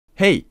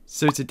Hey,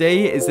 so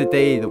today is the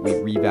day that we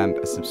revamp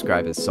a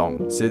subscriber's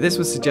song. So this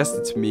was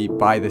suggested to me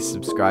by this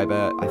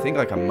subscriber, I think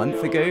like a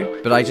month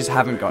ago, but I just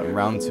haven't gotten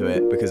around to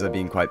it because I've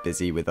been quite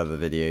busy with other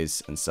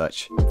videos and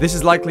such. This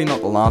is likely not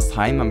the last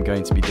time I'm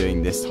going to be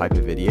doing this type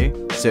of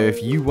video. So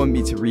if you want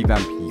me to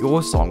revamp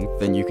your song,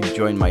 then you can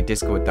join my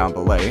Discord down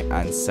below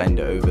and send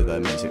over the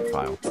music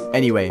file.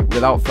 Anyway,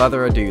 without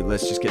further ado,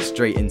 let's just get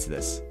straight into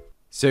this.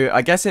 So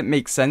I guess it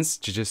makes sense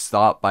to just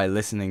start by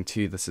listening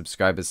to the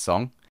subscriber's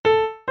song.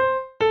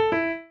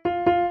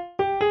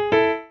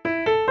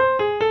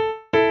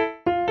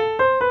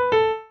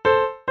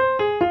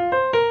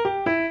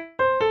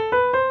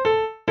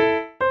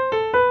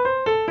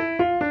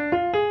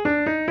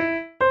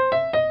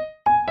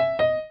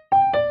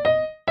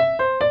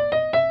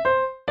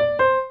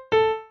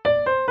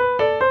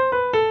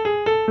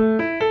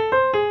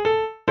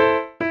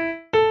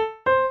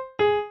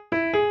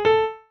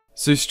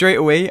 So straight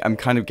away, I'm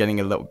kind of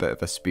getting a little bit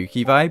of a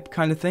spooky vibe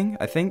kind of thing,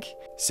 I think.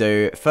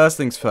 So first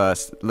things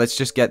first, let's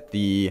just get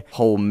the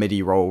whole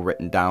MIDI roll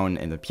written down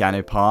in the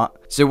piano part.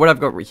 So what I've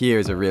got here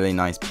is a really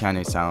nice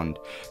piano sound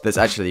that's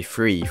actually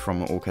free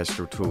from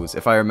Orchestral Tools.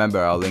 If I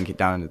remember, I'll link it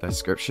down in the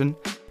description.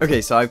 Okay,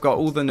 so I've got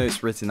all the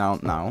notes written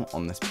out now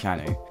on this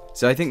piano.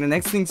 So I think the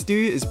next thing to do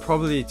is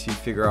probably to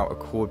figure out a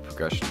chord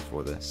progression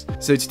for this.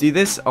 So to do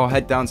this, I'll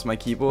head down to my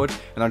keyboard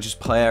and I'll just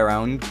play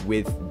around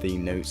with the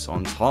notes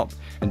on top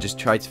and just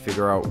try to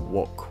figure out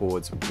what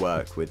chords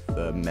work with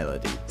the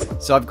melody.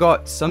 So I've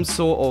got some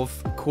sort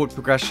of chord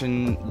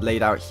progression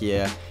laid out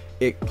here.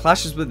 It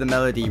clashes with the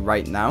melody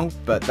right now,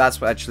 but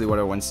that's actually what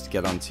I wanted to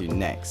get onto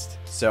next.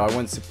 So I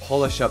want to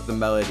polish up the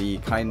melody,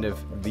 kind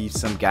of leave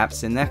some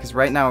gaps in there, because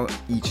right now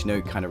each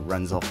note kind of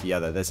runs off the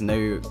other. There's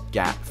no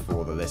gap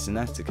for the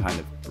listener to kind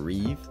of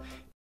breathe.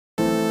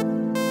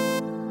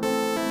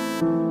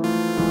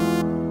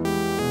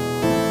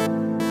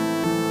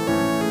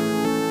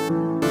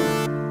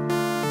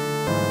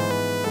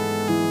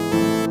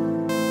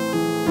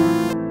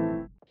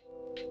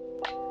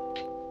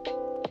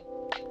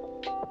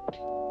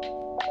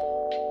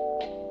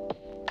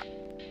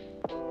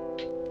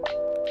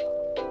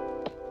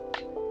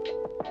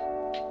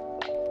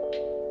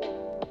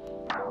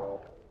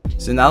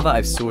 So now that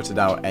I've sorted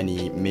out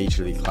any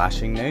majorly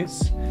clashing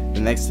notes,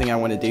 the next thing I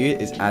want to do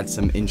is add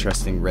some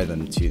interesting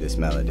rhythm to this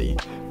melody.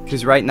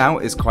 Because right now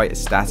it's quite a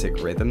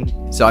static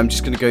rhythm, so I'm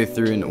just going to go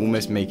through and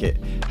almost make it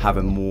have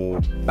a more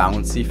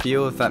bouncy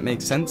feel, if that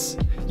makes sense.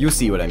 You'll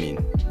see what I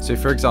mean. So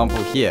for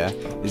example here,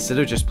 instead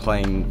of just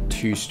playing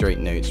two straight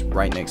notes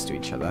right next to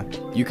each other,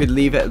 you could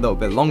leave it a little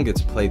bit longer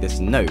to play this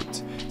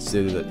note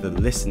so that the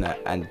listener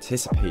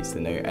anticipates the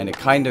note and it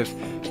kind of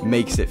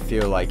makes it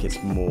feel like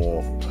it's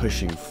more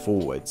pushing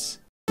forwards.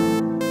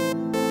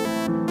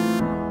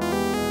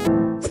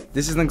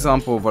 This is an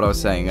example of what I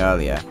was saying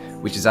earlier,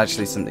 which is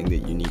actually something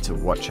that you need to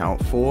watch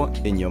out for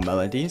in your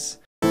melodies.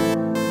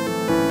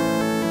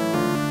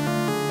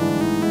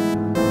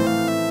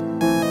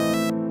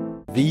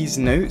 These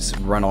notes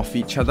run off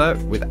each other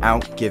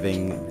without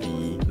giving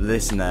the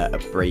listener a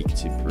break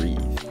to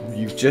breathe.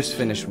 You've just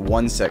finished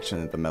one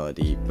section of the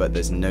melody, but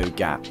there's no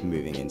gap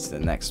moving into the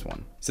next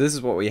one. So this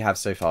is what we have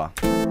so far.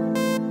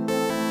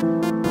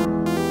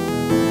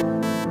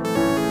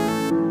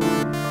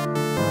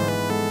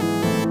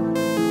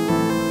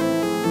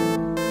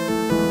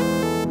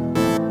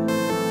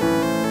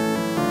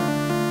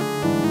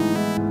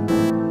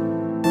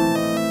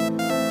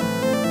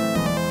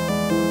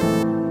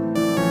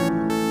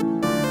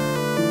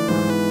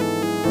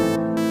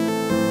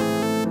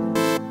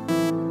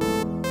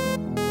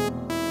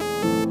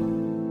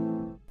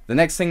 The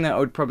next thing that I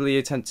would probably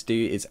attempt to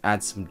do is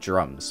add some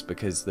drums,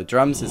 because the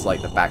drums is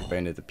like the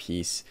backbone of the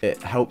piece.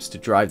 It helps to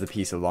drive the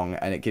piece along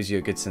and it gives you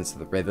a good sense of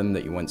the rhythm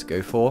that you want to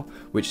go for,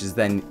 which is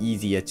then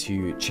easier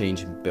to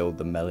change and build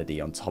the melody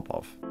on top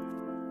of.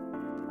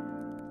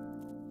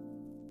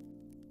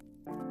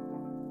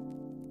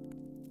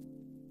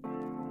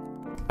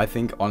 I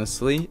think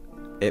honestly,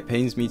 it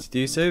pains me to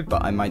do so,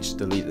 but I might just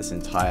delete this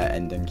entire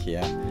ending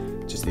here,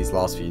 just these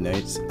last few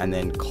notes, and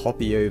then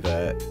copy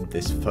over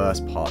this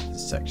first part of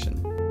this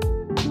section.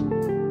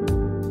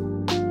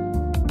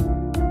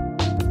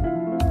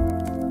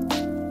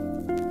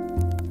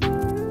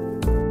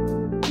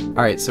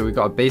 Alright, so we've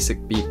got a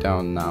basic beat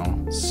down now,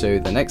 so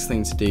the next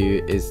thing to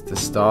do is to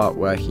start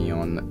working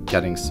on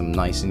getting some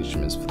nice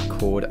instruments for the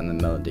chord and the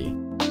melody.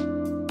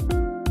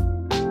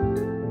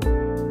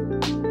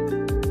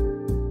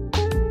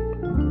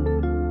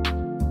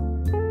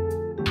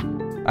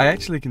 I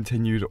actually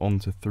continued on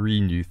to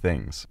 3 new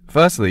things.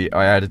 Firstly,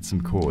 I added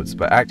some chords,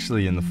 but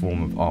actually in the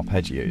form of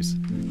arpeggios.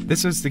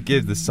 This was to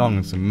give the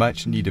song some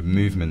much needed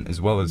movement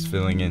as well as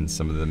filling in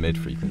some of the mid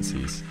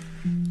frequencies.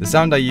 The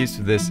sound I used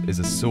for this is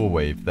a saw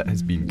wave that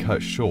has been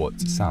cut short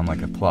to sound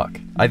like a pluck.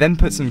 I then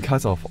put some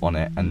cutoff on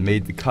it and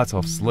made the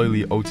cutoff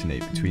slowly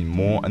alternate between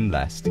more and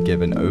less to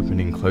give an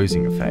opening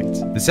closing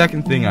effect. The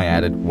second thing I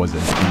added was an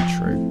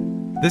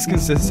intro. This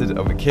consisted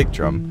of a kick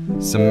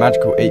drum, some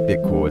magical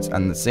 8-bit chords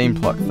and the same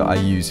pluck that I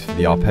use for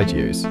the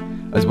arpeggios,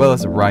 as well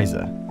as a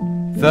riser.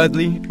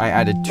 Thirdly, I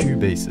added two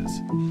basses.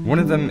 One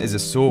of them is a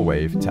saw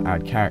wave to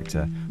add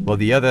character, while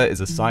the other is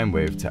a sine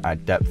wave to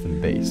add depth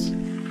and bass.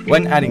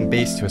 When adding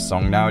bass to a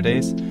song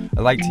nowadays,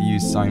 I like to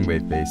use sine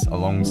wave bass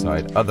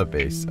alongside other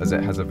bass as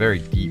it has a very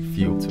deep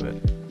feel to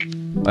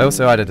it. I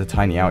also added a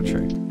tiny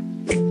outro.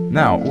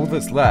 Now all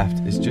that's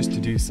left is just to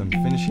do some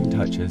finishing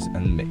touches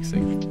and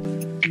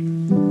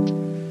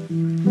mixing.